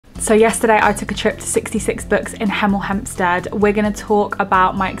So yesterday I took a trip to 66 Books in Hemel Hempstead. We're going to talk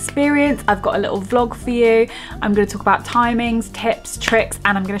about my experience. I've got a little vlog for you. I'm going to talk about timings, tips, tricks,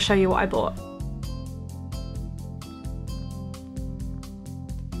 and I'm going to show you what I bought.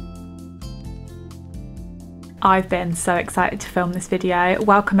 I've been so excited to film this video.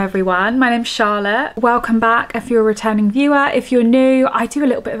 Welcome everyone, my name's Charlotte. Welcome back if you're a returning viewer. If you're new, I do a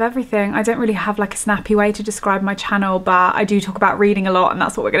little bit of everything. I don't really have like a snappy way to describe my channel, but I do talk about reading a lot and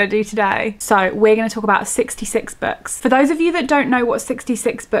that's what we're gonna do today. So we're gonna talk about 66 Books. For those of you that don't know what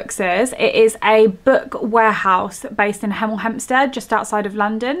 66 Books is, it is a book warehouse based in Hemel Hempstead, just outside of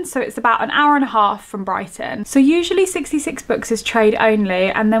London. So it's about an hour and a half from Brighton. So usually 66 Books is trade only,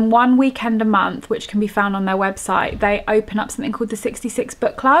 and then one weekend a month, which can be found on their website, they open up something called the 66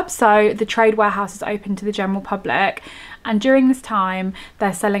 Book Club. So the trade warehouse is open to the general public, and during this time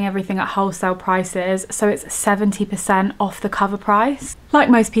they're selling everything at wholesale prices, so it's 70% off the cover price. Like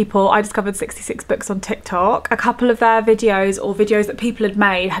most people, I discovered 66 Books on TikTok. A couple of their videos, or videos that people had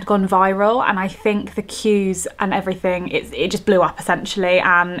made, had gone viral, and I think the queues and everything, it just blew up essentially,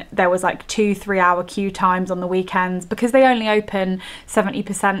 and there was like 2-3 hour queue times on the weekends because they only open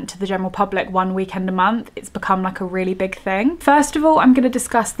 70% to the general public one weekend a month. It's become like a really big thing. First of all, I'm going to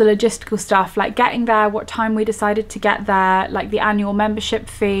discuss the logistical stuff, like getting there, what time we decided to get there, like the annual membership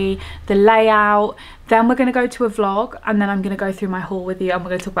fee, the layout. Then we're going to go to a vlog, and then I'm going to go through my haul with you, and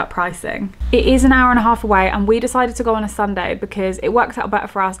we're going to talk about pricing. It is an hour and a half away, and we decided to go on a Sunday because it works out better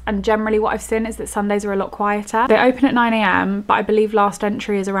for us, and generally what I've seen is that Sundays are a lot quieter. They open at 9 AM, but I believe last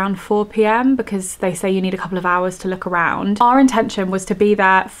entry is around 4 PM because they say you need a couple of hours to look around. Our intention was to be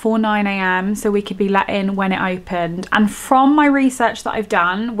there for 9 AM so we could be let in when it opened, and from my research that I've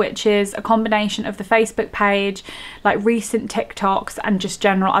done, which is a combination of the Facebook page, like recent TikToks, and just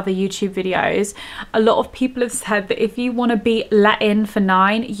general other YouTube videos, a lot of people have said that if you want to be let in for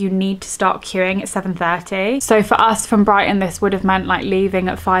 9, you need to start queuing at 7:30. So for us from Brighton, this would have meant like leaving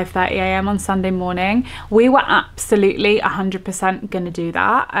at 5:30 AM on Sunday morning. We were absolutely 100% going to do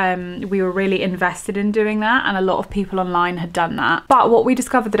that. We were really invested in doing that, and a lot of people online had done that. But what we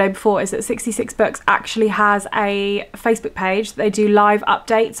discovered the day before is that 66 Books actually has a Facebook page. They do live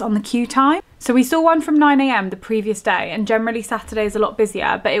updates on the queue time. So we saw one from 9 AM the previous day, and generally Saturday is a lot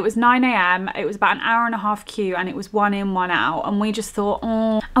busier, but it was 9 AM, it was about an hour and a half queue, and it was 1 in, 1 out, and we just thought,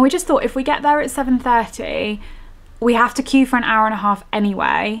 if we get there at 7:30, we have to queue for an hour and a half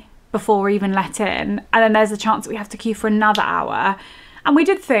anyway before we're even let in, and then there's a chance that we have to queue for another hour. And we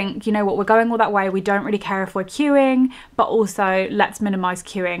did think, you know what, we're going all that way, we don't really care if we're queuing, but also let's minimise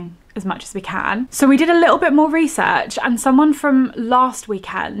queuing as much as we can. So we did a little bit more research, and someone from last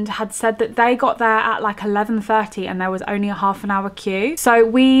weekend had said that they got there at like 11:30 and there was only a half an hour queue. So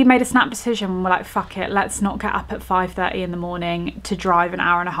we made a snap decision, and we're like, fuck it, let's not get up at 5:30 in the morning to drive an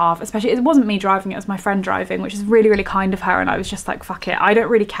hour and a half. Especially, it wasn't me driving, it was my friend driving, which is really, really kind of her, and I was just like, fuck it, I don't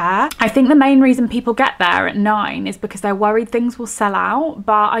really care. I think the main reason people get there at 9 is because they're worried things will sell out,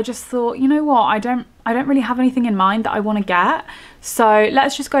 but I just thought, you know what, I don't really have anything in mind that I want to get, so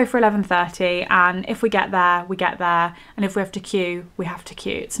let's just go for 11:30, and if we get there, we get there, and if we have to queue, we have to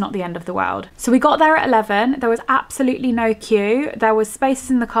queue. It's not the end of the world. So we got there at 11, there was absolutely no queue, there was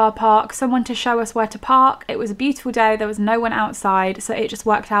spaces in the car park, someone to show us where to park, it was a beautiful day, there was no one outside, so it just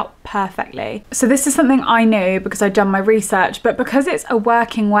worked out perfectly. So this is something I knew because I'd done my research, but because it's a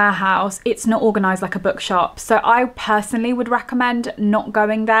working warehouse, it's not organised like a bookshop, so I personally would recommend not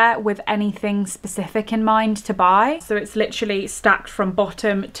going there with anything specific in mind to buy. So it's literally stacked from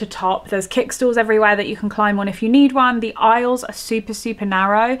bottom to top. There's kickstools everywhere that you can climb on if you need one. The aisles are super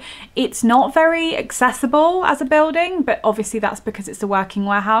narrow. It's not very accessible as a building, but obviously that's because it's a working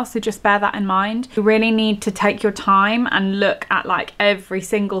warehouse, so just bear that in mind. You really need to take your time and look at like every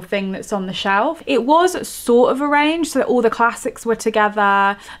single thing that's on the shelf. It was sort of arranged so that all the classics were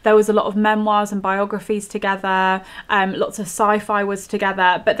together. There was a lot of memoirs and biographies together, lots of sci-fi was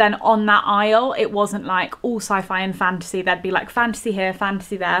together, but then on that aisle it wasn't like all sci-fi and fantasy. There'd be like fantasy here,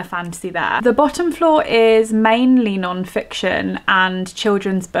 fantasy there, fantasy there. The bottom floor is mainly non-fiction and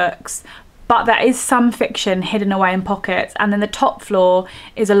children's books, but there is some fiction hidden away in pockets, and then the top floor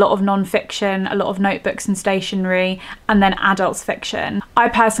is a lot of non-fiction, a lot of notebooks and stationery, and then adults fiction. I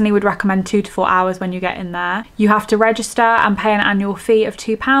personally would recommend 2 to 4 hours when you get in there. You have to register and pay an annual fee of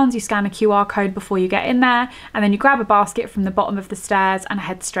 £2. You scan a QR code before you get in there, and then you grab a basket from the bottom of the stairs and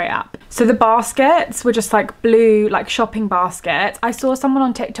head straight up. So the baskets were just like blue, like shopping baskets. I saw someone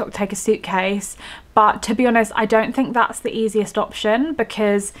on TikTok take a suitcase, but to be honest, I don't think that's the easiest option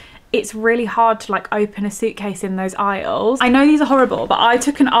because it's really hard to like open a suitcase in those aisles. I know these are horrible, but I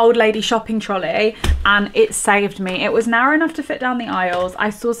took an old lady shopping trolley and it saved me. It was narrow enough to fit down the aisles. I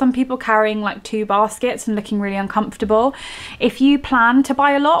saw some people carrying like 2 baskets and looking really uncomfortable. If you plan to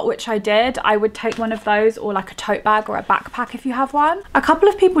buy a lot, which I did, I would take one of those, or like a tote bag or a backpack if you have one. A couple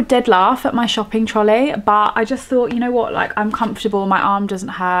of people did laugh at my shopping trolley, but I just thought, you know what, like I'm comfortable, my arm doesn't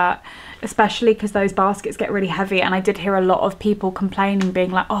hurt, especially because those baskets get really heavy. And I did hear a lot of people complaining,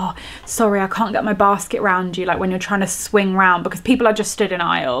 being like, oh, sorry, I can't get my basket round you, like when you're trying to swing round, because people are just stood in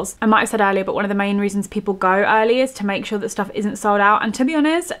aisles. I might have said earlier, but one of the main reasons people go early is to make sure that stuff isn't sold out. And to be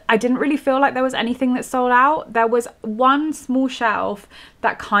honest, I didn't really feel like there was anything that sold out. There was one small shelf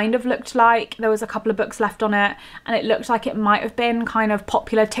that kind of looked like there was a couple of books left on it, and it looked like it might have been kind of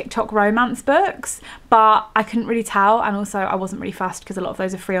popular TikTok romance books, but I couldn't really tell. And also I wasn't really fussed because a lot of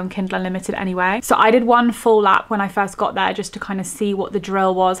those are free on Kindle Unlimited anyway. So I did one full lap when I first got there just to kind of see what the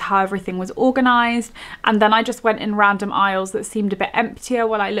drill was, how everything was organized, and then I just went in random aisles that seemed a bit emptier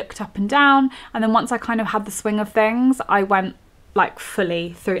while I looked up and down. And then once I kind of had the swing of things, I went like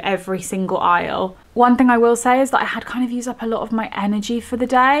fully through every single aisle. One thing I will say is that I had kind of used up a lot of my energy for the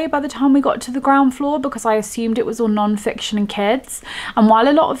day by the time we got to the ground floor, because I assumed it was all non-fiction and kids. And while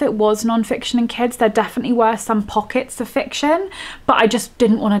a lot of it was non-fiction and kids, there definitely were some pockets of fiction, but I just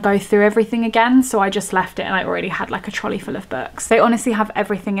didn't want to go through everything again, so I just left it, and I already had like a trolley full of books. They honestly have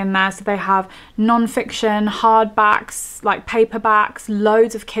everything in there. So they have non-fiction, hardbacks, like paperbacks,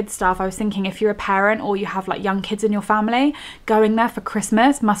 loads of kids stuff. I was thinking, if you're a parent or you have like young kids in your family, going there for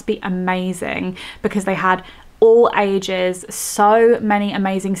Christmas must be amazing, because they had all ages, so many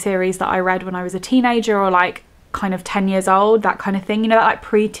amazing series that I read when I was a teenager, or like kind of 10 years old, that kind of thing, you know, that like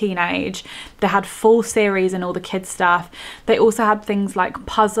pre-teenage. They had full series and all the kids stuff. They also had things like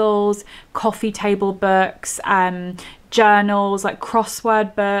puzzles, coffee table books, journals, like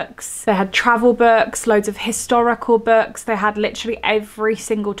crossword books. They had travel books, loads of historical books. They had literally every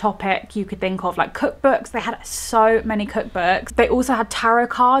single topic you could think of, like cookbooks. They had so many cookbooks. They also had tarot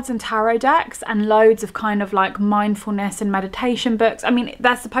cards and tarot decks, and loads of kind of like mindfulness and meditation books. I mean,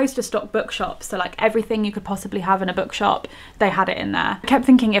 they're supposed to stock bookshops, so like everything you could possibly have in a bookshop, they had it in there. I kept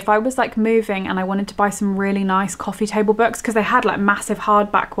thinking, if I was like moving and I wanted to buy some really nice coffee table books, because they had like massive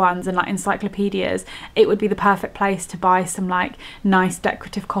hardback ones and like encyclopedias, it would be the perfect place to buy some like nice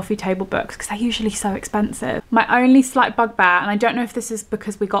decorative coffee table books, because they're usually so expensive. My only slight bugbear, and I don't know if this is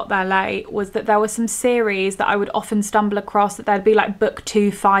because we got there late, was that there were some series that I would often stumble across that there'd be like book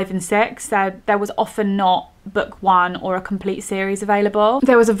 2, 5 and 6. There was often not book 1 or a complete series available.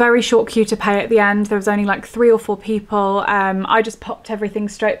 There was a very short queue to pay at the end. There was only like 3 or 4 people. I just popped everything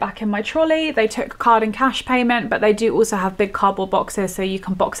straight back in my trolley. They took card and cash payment, but they do also have big cardboard boxes, so you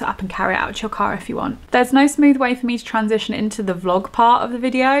can box it up and carry it out to your car if you want. There's no smooth way for me to transition into the vlog part of the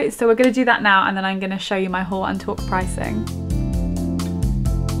video, so we're going to do that now, and then I'm going to show you my haul and talk pricing.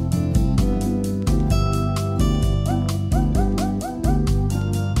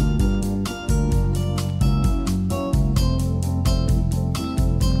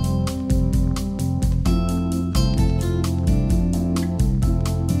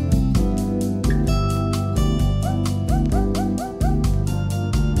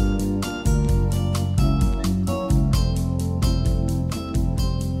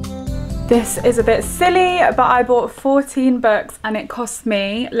 This is a bit silly, but I bought 14 books and it cost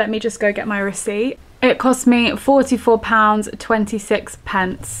me, let me just go get my receipt. It cost me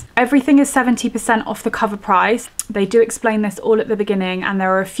 £44.26. Everything is 70% off the cover price. They do explain this all at the beginning, and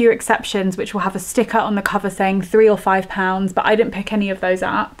there are a few exceptions which will have a sticker on the cover saying £3 or £5, but I didn't pick any of those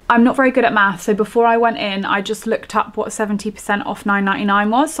up. I'm not very good at math, so before I went in, I just looked up what 70% off £9.99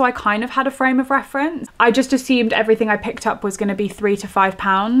 was, so I kind of had a frame of reference. I just assumed everything I picked up was going to be £3 to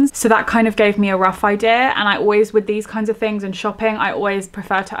 £5, so that kind of gave me a rough idea. And I always, with these kinds of things and shopping, I always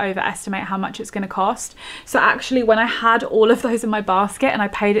prefer to overestimate how much it's going to cost. So actually, when I had all of those in my basket and I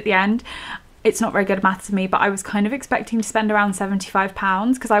paid at the end, it's not very good maths to me, but I was kind of expecting to spend around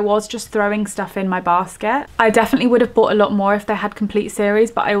 £75 because I was just throwing stuff in my basket. I definitely would have bought a lot more if they had complete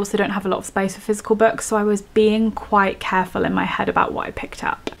series, but I also don't have a lot of space for physical books, so I was being quite careful in my head about what I picked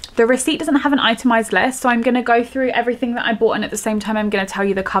up. The receipt doesn't have an itemized list, so I'm going to go through everything that I bought, and at the same time I'm going to tell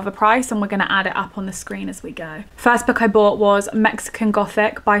you the cover price, and we're going to add it up on the screen as we go. First book I bought was Mexican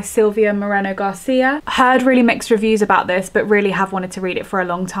Gothic by Silvia Moreno Garcia. Heard really mixed reviews about this, but really have wanted to read it for a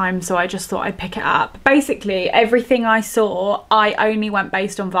long time, so I just thought I'd pick it up. Basically, everything I saw, I only went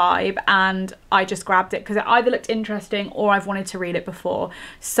based on vibe, and I just grabbed it because it either looked interesting or I've wanted to read it before.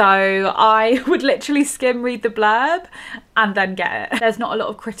 So I would literally skim read the blurb and then get it. There's not a lot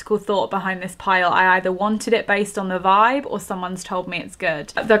of critical thought behind this pile. I either wanted it based on the vibe or someone's told me it's good.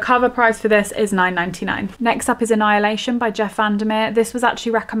 The cover price for this is $9.99. Next up is Annihilation by Jeff Vandermeer. This was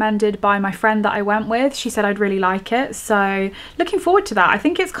actually recommended by my friend that I went with. She said I'd really like it, so looking forward to that. I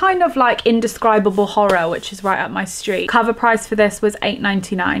think it's kind of like indescribable horror, which is right up my street. Cover price for this was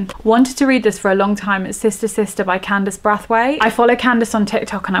 $8.99. Wanted to read this for a long time. It's Sister Sister by Candice Brathwaite. I follow Candice on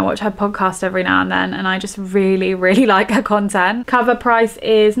TikTok and I watch her podcast every now and then, and I just really like her content. Cover price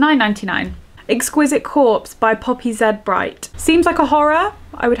is $9.99. Exquisite Corpse by Poppy Z. Bright. Seems like a horror.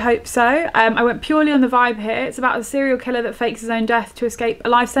 I would hope so. I went purely on the vibe here. It's about a serial killer that fakes his own death to escape a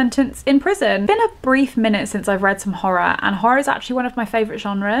life sentence in prison. It's been a brief minute since I've read some horror, and horror is actually one of my favourite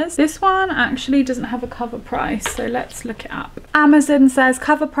genres. This one actually doesn't have a cover price, so let's look it up. Amazon says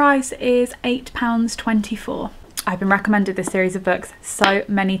cover price is £8.24. I've been recommended this series of books so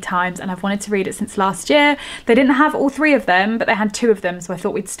many times and I've wanted to read it since last year. They didn't have all 3 of them, but they had 2 of them, so I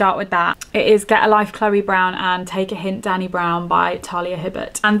thought we'd start with that. It is Get a Life Chloe Brown and Take a Hint Danny Brown by Talia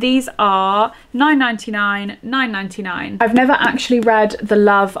Hibbert. And these are $9.99, $9.99. I've never actually read The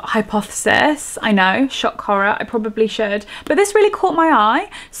Love Hypothesis. I know, shock horror, I probably should. But this really caught my eye.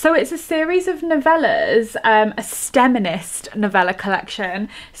 So it's a series of novellas, a STEMinist novella collection.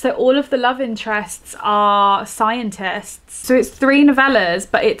 So all of the love interests are scientists. So it's 3 novellas,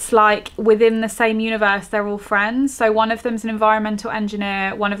 but it's like within the same universe they're all friends. So one of them's an environmental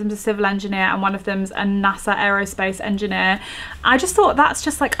engineer, one of them's a civil engineer, and one of them's a NASA aerospace engineer. I just thought that's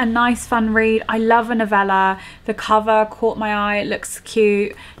just like a nice fun read. I love a novella. The cover caught my eye, it looks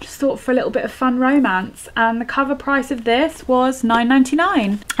cute. Just thought for a little bit of fun romance, and the cover price of this was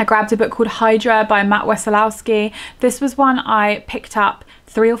 $9.99. I grabbed a book called Hydra by Matt Wesolowski. This was one I picked up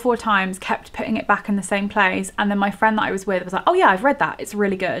 3 or 4 times, kept putting it back in the same place, and then my friend that I was with was like, oh yeah, I've read that, it's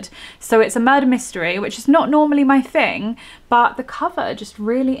really good. So it's a murder mystery, which is not normally my thing, but the cover just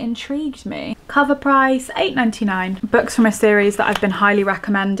really intrigued me. Cover price $8.99. Books from a series that I've been highly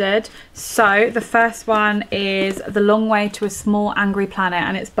recommended. So the first one is The Long Way to a Small Angry Planet,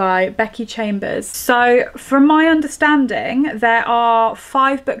 and it's by Becky Chambers. So from my understanding, there are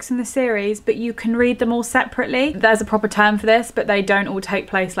 5 books in the series, but you can read them all separately. There's a proper term for this, but they don't all take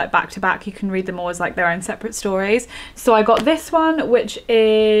place like back to back. You can read them all as like their own separate stories. So I got this one, which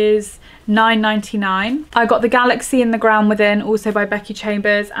is $9.99. I got The Galaxy in the Ground Within, also by Becky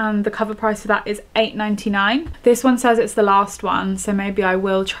Chambers, and the cover price for that is $8.99. This one says it's the last one, so maybe I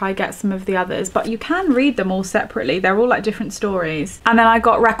will try get some of the others, but you can read them all separately. They're all like different stories. And then I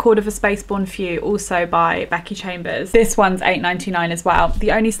got Record of a Spaceborne Few, also by Becky Chambers. This one's $8.99 as well.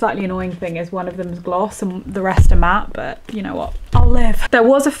 The only slightly annoying thing is one of them's gloss and the rest are matte, but you know what, I'll live. There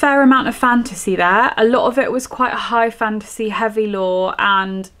was a fair amount of fantasy there. A lot of it was quite high fantasy, heavy lore,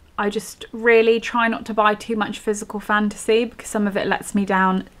 and I just really try not to buy too much physical fantasy because some of it lets me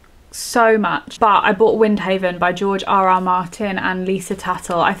down so much. But I bought Windhaven by George R.R. Martin and Lisa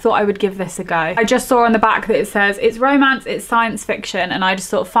Tattle. I thought I would give this a go. I just saw on the back that it says it's romance, it's science fiction, and I just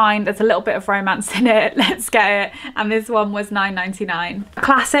thought, fine, there's a little bit of romance in it, let's get it. And this one was $9.99. A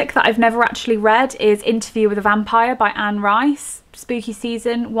classic that I've never actually read is Interview with a Vampire by Anne Rice. Spooky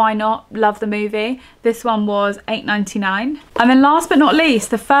season, why not? Love the movie. This one was $8.99. And then last but not least,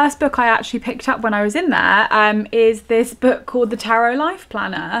 the first book I actually picked up when I was in there is this book called The Tarot Life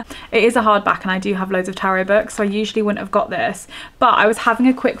Planner. It is a hardback and I do have loads of tarot books, so I usually wouldn't have got this, but I was having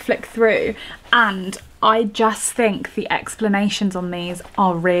a quick flick through and I just think the explanations on these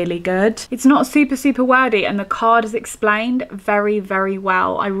are really good. It's not super wordy and the card is explained very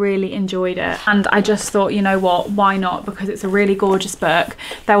well. I really enjoyed it, and I just thought, you know what, why not, because it's a really gorgeous book.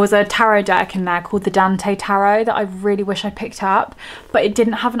 There was a tarot deck in there called the Dante Tarot that I really wish I picked up, but it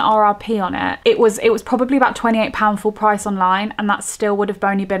didn't have an RRP on it. It was probably about £28 full price online, and that still would have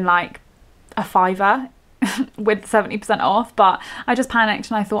only been like a £5 with 70% off, but I just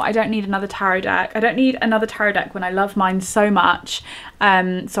panicked and I thought, I don't need another tarot deck. I don't need another tarot deck when I love mine so much.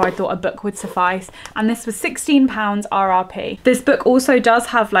 So I thought a book would suffice, and this was £16 RRP. This book also does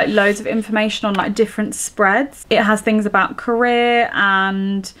have like loads of information on like different spreads. It has things about career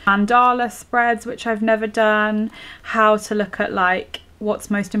and mandala spreads, which I've never done, how to look at like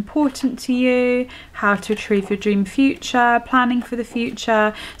what's most important to you, how to achieve your dream future, planning for the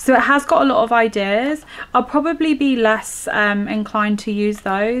future. So it has got a lot of ideas. I'll probably be less inclined to use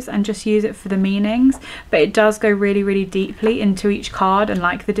those and just use it for the meanings, but it does go really, really deeply into each card and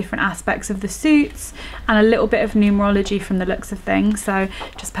like the different aspects of the suits and a little bit of numerology from the looks of things. So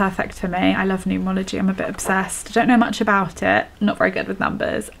just perfect for me. I love numerology. I'm a bit obsessed. I don't know much about it. I'm not very good with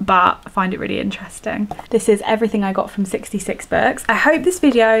numbers, but I find it really interesting. This is everything I got from 66 Books. I hope this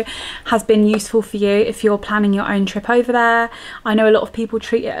video has been useful for you if you're planning your own trip over there. I know a lot of people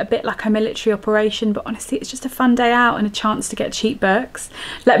treat it a bit like a military operation, but honestly it's just a fun day out and a chance to get cheap books.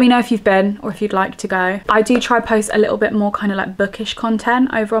 Let me know if you've been or if you'd like to go. I do try post a little bit more kind of like bookish content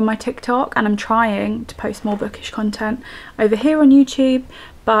over on my TikTok, and I'm trying to post more bookish content over here on YouTube,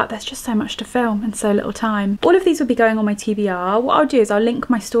 but there's just so much to film and so little time. All of these will be going on my TBR. What I'll do is I'll link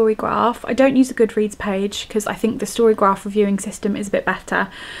my Storygraph. I don't use a Goodreads page because I think the Storygraph reviewing system is a bit better.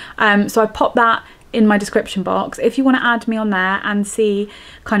 So I pop that in my description box if you want to add me on there and see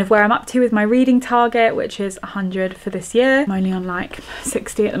kind of where I'm up to with my reading target, which is 100 for this year. I'm only on like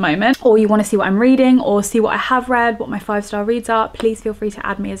 60 at the moment. Or you want to see what I'm reading or see what I have read, what my 5-star reads are, please feel free to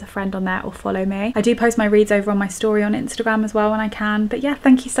add me as a friend on there or follow me. I do post my reads over on my story on Instagram as well when I can. But yeah,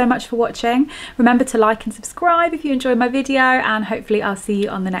 thank you so much for watching. Remember to like and subscribe if you enjoyed my video, and hopefully I'll see you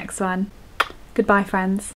on the next one. Goodbye, friends.